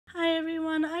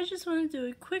just want to do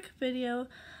a quick video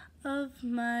of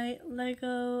my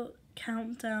Lego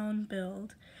countdown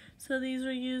build. So these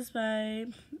were used by,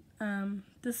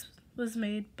 this was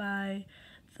made by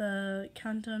the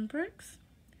Countdown Bricks.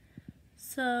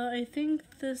 So I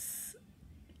think this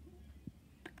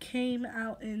came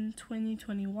out in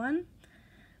 2021,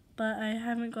 but I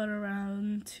haven't got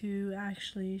around to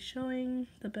actually showing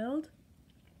the build.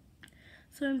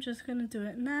 So I'm just going to do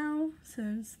it now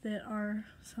since there are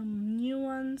some new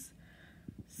ones.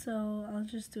 So I'll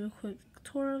just do a quick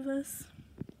tour of this.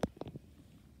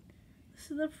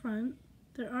 This is the front.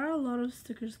 There are a lot of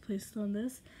stickers placed on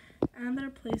this, and they're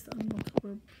placed on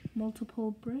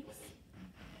multiple bricks.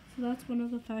 So that's one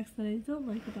of the facts that I don't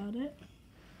like about it.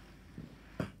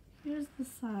 Here's the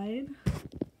side.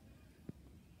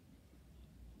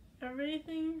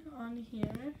 Everything on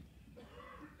here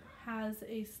has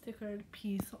a stickered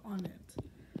piece on it.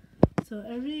 So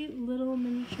every little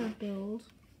miniature build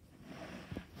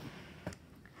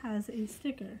has a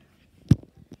sticker.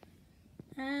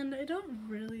 And I don't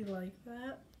really like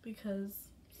that because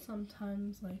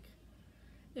sometimes, like,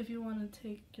 if you want to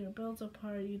take your builds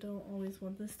apart, you don't always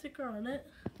want the sticker on it.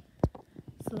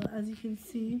 So as you can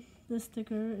see, this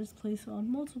sticker is placed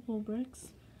on multiple bricks,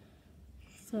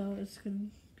 so it's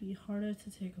going to be harder to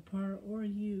take apart or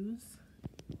use.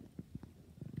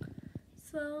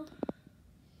 So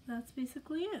that's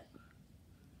basically it.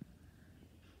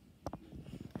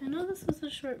 I know this was a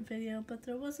short video, but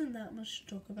there wasn't that much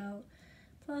to talk about.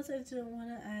 Plus, I didn't want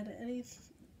to add any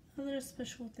other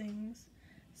special things.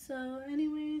 So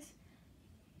anyways,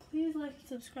 please like and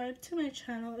subscribe to my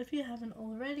channel if you haven't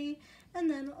already, and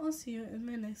then I'll see you in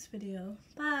my next video.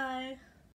 Bye!